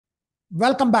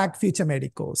Welcome back, future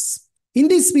medicos. In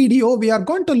this video, we are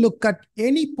going to look at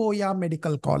Yenepoya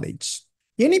Medical College.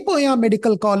 Yenepoya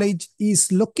Medical College is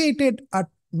located at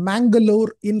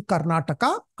Mangalore in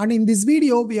Karnataka. And in this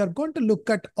video, we are going to look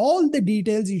at all the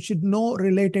details you should know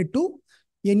related to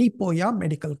Yenepoya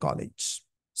Medical College.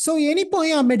 So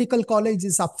Yenepoya Medical College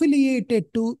is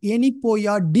affiliated to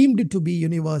Yenepoya deemed to be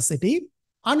university.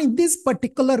 And in this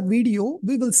particular video,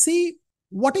 we will see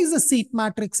what is the seat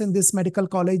matrix in this medical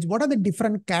college, what are the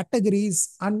different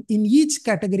categories, and in each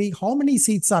category, how many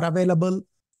seats are available,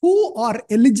 who are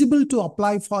eligible to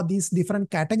apply for these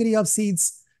different category of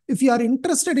seats. If you are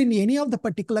interested in any of the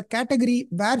particular category,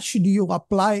 where should you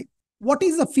apply? What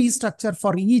is the fee structure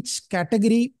for each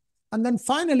category? And then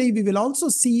finally, we will also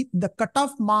see the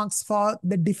cutoff marks for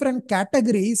the different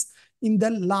categories in the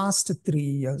last 3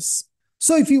 years.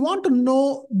 So if you want to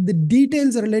know the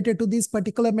details related to this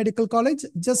particular medical college,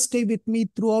 just stay with me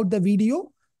throughout the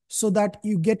video so that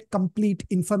you get complete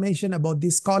information about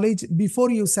this college before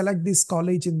you select this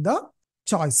college in the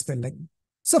choice filling.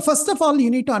 So first of all, you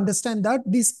need to understand that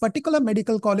this particular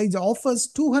medical college offers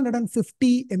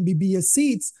 250 MBBS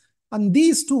seats, and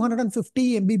these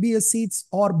 250 MBBS seats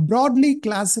are broadly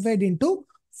classified into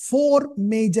 4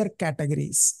 major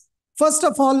categories. First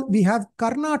of all, we have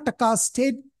Karnataka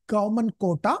state government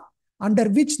quota, under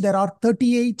which there are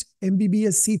 38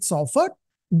 MBBS seats offered.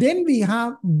 Then we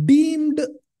have deemed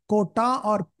quota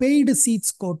or paid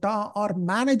seats quota or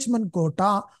management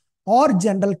quota or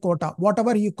general quota,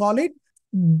 whatever you call it,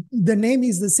 the name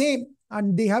is the same,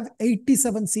 and they have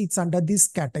 87 seats under this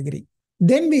category.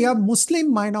 Then we have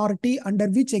Muslim minority, under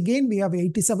which again we have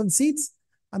 87 seats.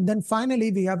 And then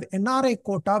finally we have NRI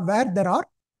quota, where there are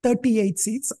 38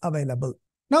 seats available.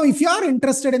 Now, if you are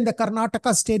interested in the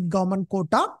Karnataka state government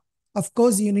quota, of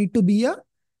course, you need to be a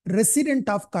resident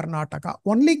of Karnataka.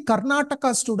 Only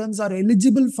Karnataka students are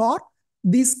eligible for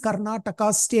this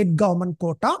Karnataka state government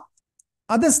quota.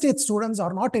 Other state students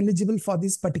are not eligible for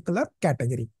this particular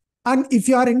category. And if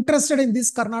you are interested in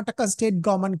this Karnataka state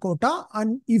government quota,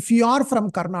 and if you are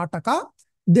from Karnataka,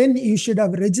 then you should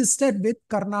have registered with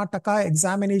Karnataka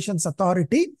Examinations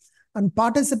Authority and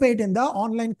participate in the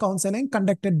online counseling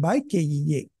conducted by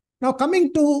KEA. Now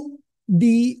coming to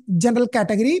the general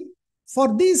category,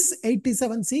 for these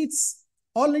 87 seats,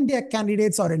 all India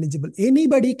candidates are eligible.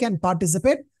 Anybody can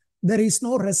participate. There is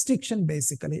no restriction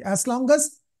basically. As long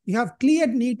as you have cleared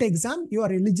NEET exam, you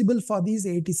are eligible for these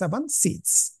 87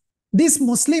 seats. This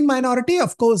Muslim minority,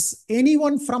 of course,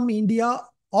 anyone from India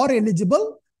are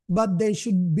eligible, but they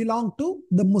should belong to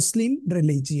the Muslim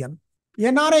religion.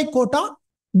 NRI quota,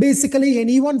 basically,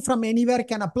 anyone from anywhere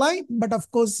can apply, but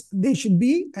of course, they should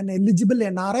be an eligible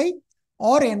NRI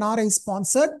or NRI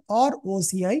sponsored or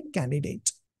OCI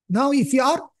candidate. Now, if you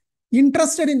are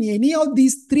interested in any of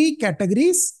these 3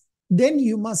 categories, then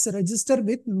you must register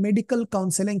with Medical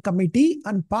Counseling Committee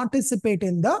and participate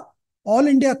in the All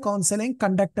India Counseling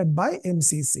conducted by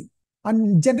MCC.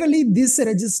 And generally, this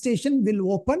registration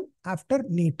will open after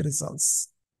NEET results.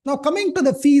 Now, coming to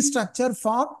the fee structure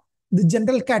for the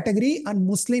general category and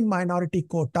Muslim minority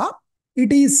quota,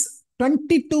 it is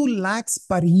 22 lakhs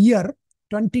per year,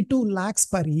 22 lakhs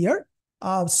per year.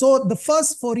 So the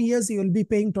first 4 years, you will be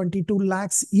paying 22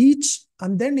 lakhs each.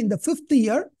 And then in the 5th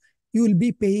year, you will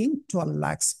be paying 12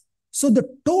 lakhs. So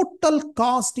the total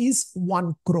cost is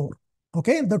 1 crore.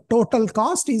 Okay, the total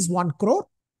cost is 1 crore.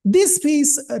 This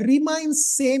fees remains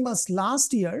same as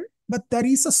last year, but there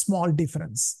is a small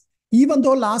difference. Even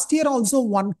though last year also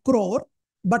 1 crore,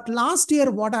 but last year,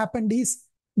 what happened is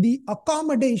the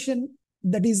accommodation,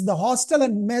 that is the hostel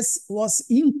and mess, was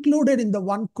included in the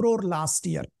 1 crore last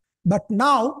year. But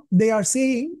now they are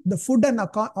saying the food and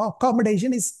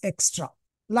accommodation is extra.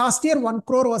 Last year, 1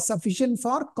 crore was sufficient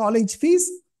for college fees,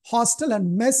 hostel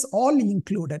and mess all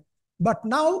included. But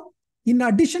now, in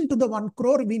addition to the 1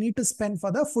 crore, we need to spend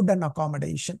for the food and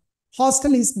accommodation.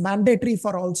 Hostel is mandatory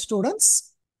for all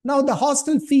students. Now, the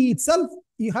hostel fee itself,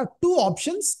 you have 2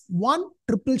 options. One,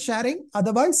 triple sharing,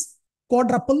 otherwise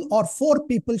quadruple or 4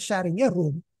 people sharing a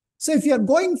room. So if you are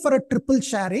going for a triple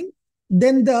sharing,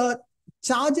 then the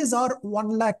charges are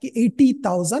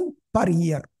 1,80,000 per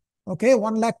year. Okay,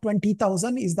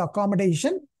 1,20,000 is the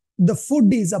accommodation. The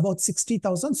food is about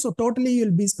 60,000. So totally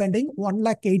you'll be spending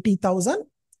 1,80,000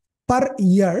 per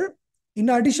year. In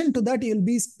addition to that, you'll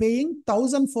be paying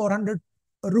 1,400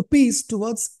 rupees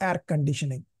towards air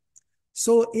conditioning.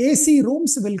 So AC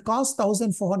rooms will cost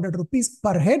 1,400 rupees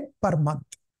per head per month.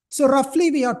 So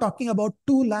roughly we are talking about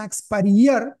 2 lakhs per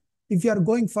year if you are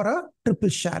going for a triple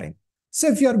sharing. So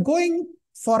if you are going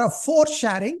for a 4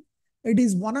 sharing, it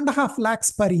is 1.5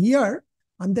 lakhs per year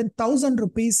and then 1,000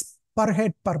 rupees per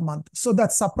head per month. So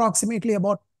that's approximately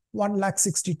about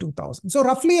 1,62,000. So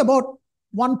roughly about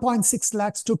 1.6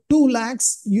 lakhs to 2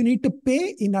 lakhs you need to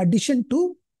pay in addition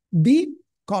to the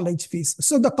college fees.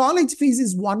 So the college fees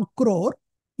is 1 crore.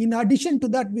 In addition to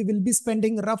that, we will be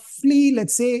spending roughly,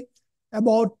 let's say,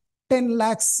 about 10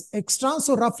 lakhs extra.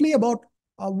 So roughly about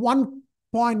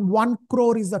 1.1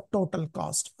 crore is the total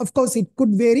cost. Of course, it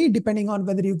could vary depending on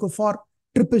whether you go for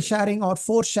triple sharing or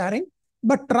 4 sharing.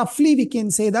 But roughly, we can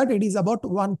say that it is about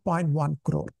 1.1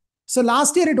 crore. So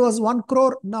last year it was 1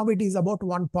 crore. Now it is about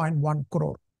 1.1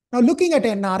 crore. Now looking at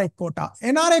NRI quota.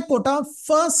 NRI quota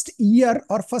first year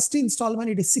or first installment,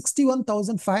 it is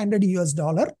 61,500 US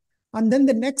dollar. And then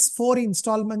the next 4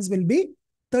 installments will be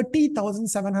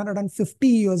 30,750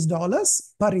 US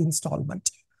dollars per installment.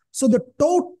 So the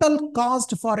total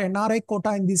cost for NRI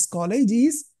quota in this college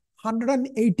is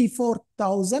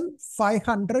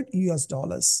 184,500 US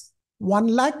dollars.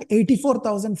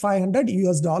 1,84,500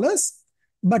 US dollars.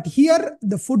 But here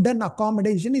the food and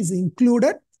accommodation is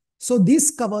included. So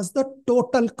this covers the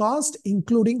total cost,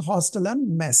 including hostel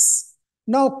and mess.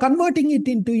 Now converting it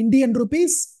into Indian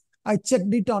rupees, I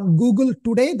checked it on Google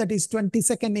today, that is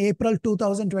 22nd April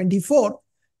 2024.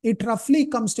 It roughly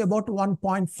comes to about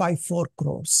 1.54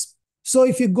 crores. So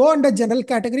if you go under general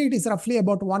category, it is roughly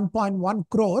about 1.1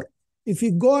 crore. If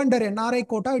you go under NRI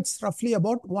quota, it's roughly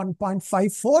about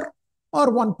 1.54 or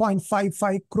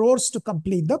 1.55 crores to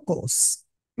complete the course.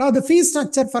 Now the fee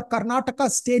structure for Karnataka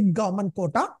state government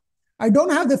quota, I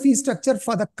don't have the fee structure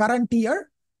for the current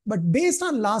year, but based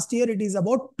on last year, it is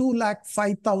about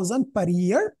 2,05,000 per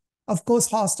year. Of course,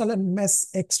 hostel and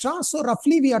mess extra. So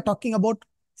roughly we are talking about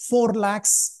 4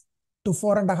 lakhs to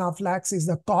 4.5 lakhs is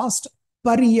the cost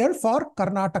per year for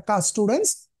Karnataka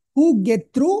students who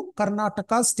get through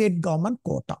Karnataka state government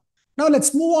quota. Now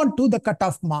let's move on to the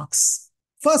cutoff marks.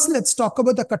 First, let's talk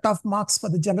about the cutoff marks for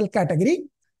the general category.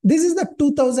 This is the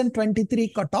 2023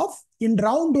 cutoff. In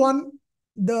round 1,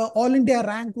 the All India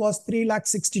rank was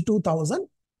 3,62,000.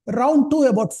 Round 2,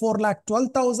 about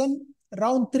 4,12,000.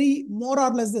 Round 3, more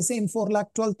or less the same,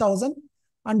 4,12,000.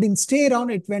 And in stay round,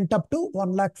 it went up to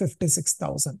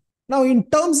 1,56,000. Now, in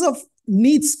terms of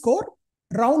NEET score,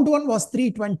 round 1 was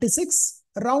 326.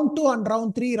 Round 2 and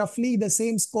round 3, roughly the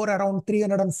same score, around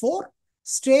 304.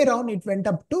 Stay round, it went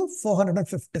up to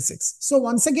 456. So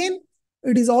once again,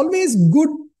 it is always good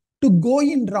to go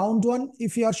in round 1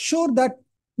 if you are sure that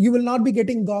you will not be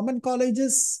getting government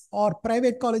colleges or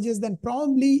private colleges. Then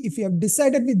probably if you have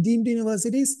decided with deemed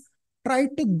universities, try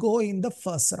to go in the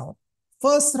first round.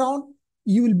 First round,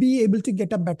 you will be able to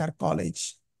get a better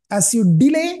college. As you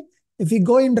delay, if you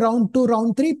go in round 2,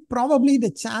 round 3, probably the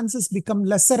chances become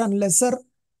lesser and lesser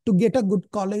to get a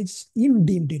good college in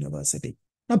deemed university.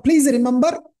 Now, please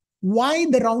remember why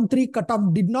the round 3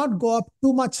 cutoff did not go up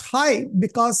too much high,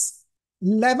 because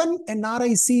 11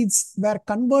 NRI seats were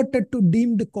converted to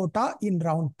deemed quota in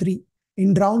round 3.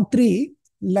 In round 3,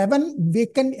 11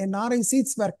 vacant NRI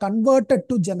seats were converted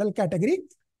to general category.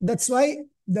 That's why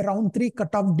the round 3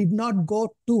 cutoff did not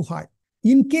go too high.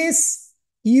 In case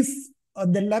if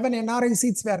the 11 NRI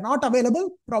seats were not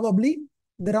available, probably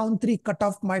the round 3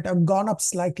 cutoff might have gone up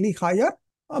slightly higher.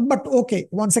 But okay,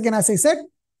 once again, as I said,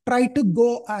 try to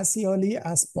go as early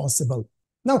as possible.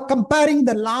 Now, comparing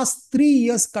the last 3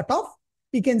 years cutoff,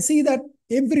 you can see that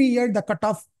every year the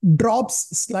cutoff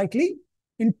drops slightly.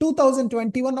 In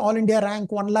 2021, All India rank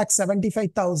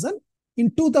 1,75,000.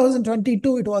 In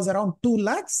 2022, it was around 2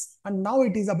 lakhs, and now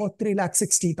it is about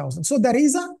 3,60,000. So there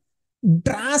is a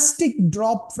drastic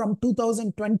drop from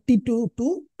 2022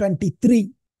 to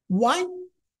 23. Why?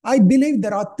 I believe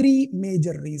there are 3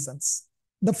 major reasons.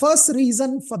 The first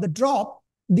reason for the drop,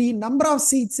 the number of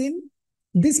seats in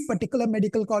this particular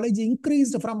medical college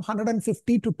increased from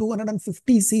 150 to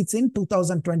 250 seats in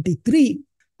 2023.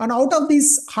 And out of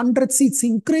these 100 seats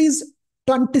increased,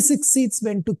 26 seats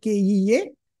went to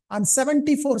KEA and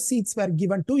 74 seats were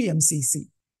given to MCC.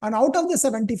 And out of the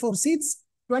 74 seats,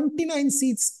 29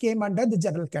 seats came under the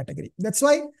general category. That's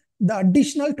why the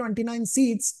additional 29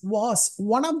 seats was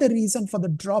one of the reasons for the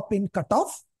drop in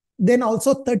cutoff. Then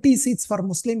also 30 seats for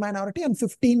Muslim minority and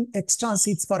 15 extra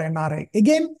seats for NRI.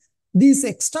 Again, these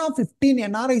extra 15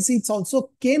 NRI seats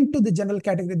also came to the general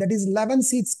category. That is 11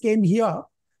 seats came here.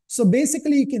 So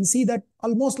basically you can see that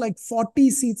almost like 40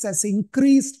 seats has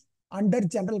increased under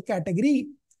general category.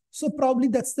 So probably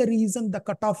that's the reason the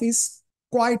cutoff is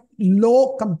quite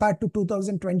low compared to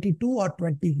 2022 or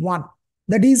 21.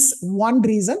 That is one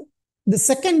reason. The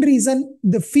second reason,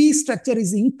 the fee structure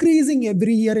is increasing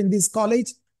every year in this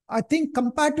college. I think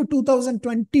compared to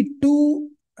 2022,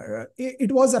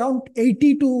 it was around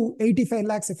 80 to 85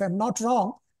 lakhs, if I'm not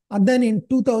wrong. And then in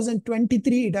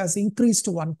 2023, it has increased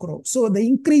to 1 crore. So the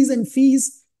increase in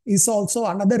fees is also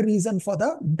another reason for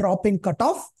the drop in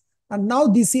cutoff. And now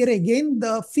this year again,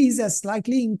 the fees has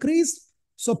slightly increased.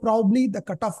 So probably the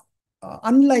cutoff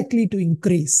unlikely to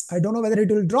increase. I don't know whether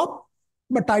it will drop,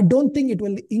 but I don't think it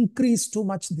will increase too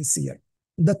much this year.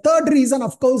 The third reason,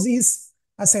 of course, is,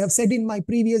 as I have said in my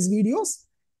previous videos,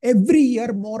 every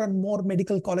year more and more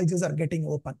medical colleges are getting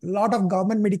open. A lot of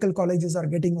government medical colleges are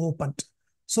getting opened.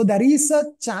 So there is a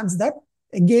chance that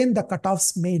again the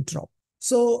cutoffs may drop.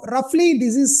 So roughly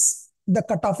this is the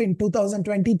cutoff in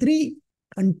 2023.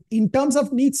 And in terms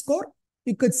of NEET score,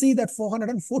 you could see that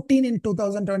 414 in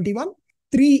 2021,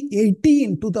 380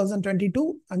 in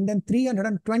 2022, and then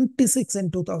 326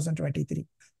 in 2023.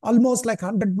 Almost like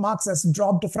 100 marks has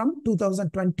dropped from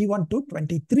 2021 to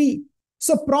 23.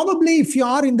 So probably if you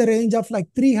are in the range of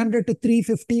like 300 to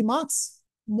 350 marks,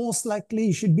 most likely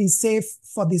you should be safe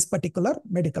for this particular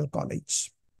medical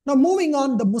college. Now moving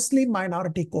on, the Muslim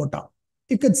minority quota.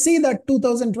 You could see that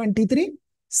 2023,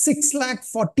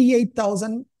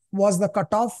 6,48,000 was the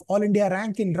cutoff all India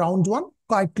rank in round 1,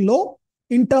 quite low.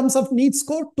 In terms of NEET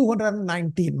score,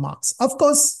 219 marks. Of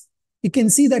course, you can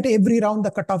see that every round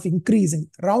the cutoff increasing.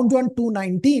 Round 1,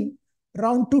 219.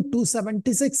 Round 2,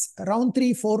 276. Round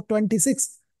 3,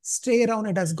 426. Stay round,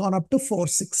 it has gone up to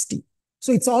 460.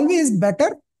 So it's always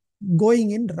better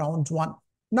going in round 1.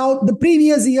 Now, the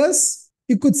previous years,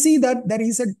 you could see that there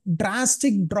is a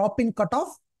drastic drop in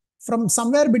cutoff from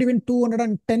somewhere between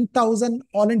 210,000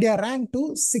 all India rank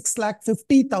to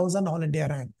 6,50,000 all India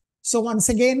rank. So once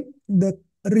again, the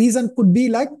reason could be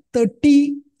like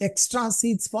 30 extra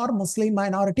seats for Muslim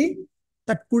minority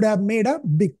that could have made a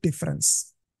big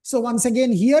difference. So once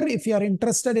again here, if you are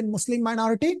interested in Muslim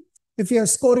minority, if your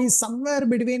score is somewhere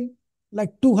between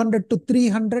like 200 to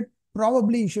 300,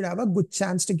 probably you should have a good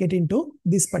chance to get into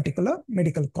this particular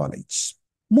medical college.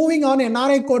 Moving on,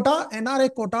 NRI quota.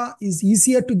 NRI quota is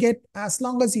easier to get as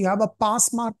long as you have a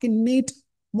pass mark in NEET.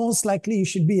 Most likely you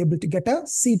should be able to get a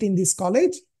seat in this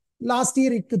college. Last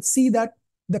year, you could see that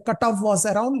the cutoff was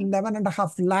around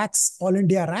 11.5 lakhs all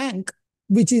India rank,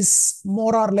 which is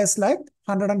more or less like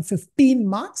 115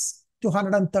 marks to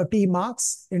 130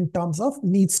 marks in terms of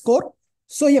NEET score.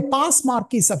 So a pass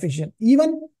mark is sufficient.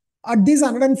 Even at this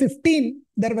 115,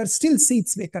 there were still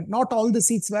seats vacant. Not all the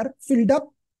seats were filled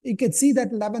up. You could see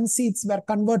that 11 seats were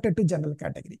converted to general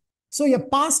category. So a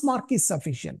pass mark is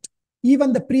sufficient.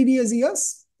 Even the previous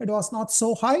years, it was not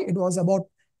so high. It was about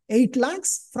 8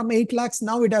 lakhs. From 8 lakhs,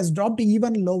 now it has dropped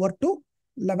even lower to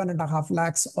 11.5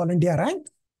 lakhs all India rank.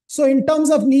 So in terms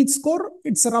of NEET score,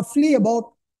 it's roughly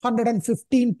about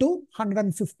 115 to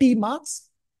 150 marks.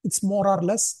 It's more or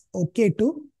less okay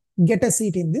to get a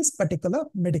seat in this particular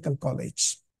medical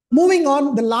college. Moving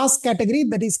on, the last category,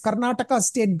 that is Karnataka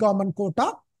state government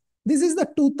quota. This is the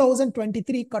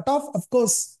 2023 cutoff. Of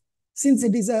course, since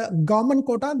it is a government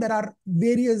quota, there are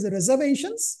various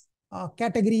reservations.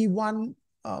 Category 1,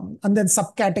 and then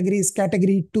subcategories,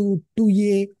 category 2,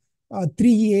 2A,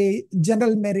 3A,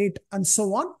 general merit, and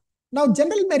so on. Now,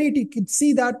 general merit, you can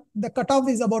see that the cutoff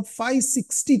is about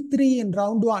 563 in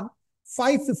round 1,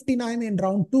 559 in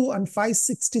round 2, and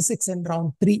 566 in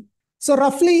round 3. So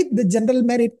roughly, the general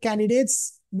merit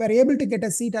candidates were able to get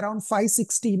a seat around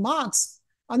 560 marks.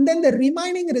 And then the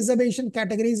remaining reservation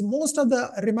categories, most of the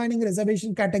remaining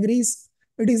reservation categories,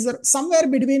 it is somewhere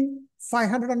between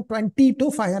 520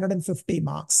 to 550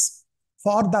 marks.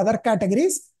 For the other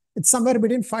categories, it's somewhere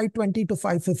between 520 to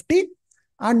 550.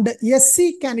 And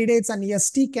SC candidates and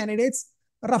ST candidates,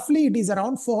 roughly it is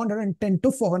around 410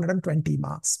 to 420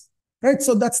 marks. Right?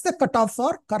 So that's the cutoff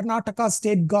for Karnataka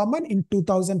state government in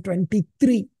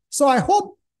 2023. So I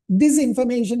hope this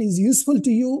information is useful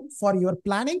to you for your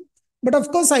planning. But of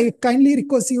course, I kindly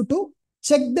request you to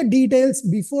check the details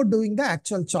before doing the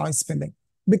actual choice filling.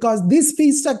 Because this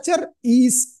fee structure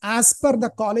is as per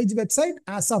the college website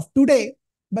as of today.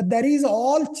 But there is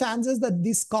all chances that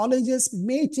these colleges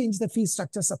may change the fee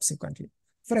structure subsequently.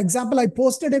 For example, I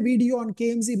posted a video on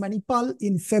KMC Manipal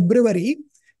in February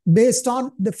based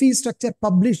on the fee structure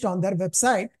published on their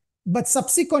website. But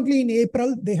subsequently in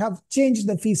April, they have changed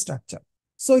the fee structure.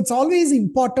 So it's always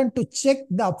important to check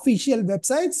the official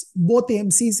websites, both the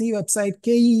MCC website,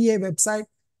 KEA website,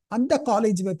 and the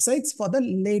college websites for the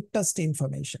latest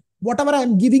information. Whatever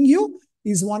I'm giving you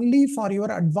is only for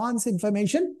your advanced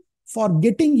information for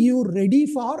getting you ready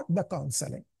for the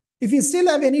counseling. If you still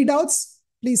have any doubts,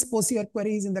 please post your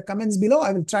queries in the comments below.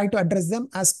 I will try to address them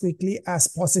as quickly as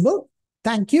possible.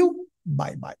 Thank you.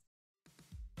 Bye-bye.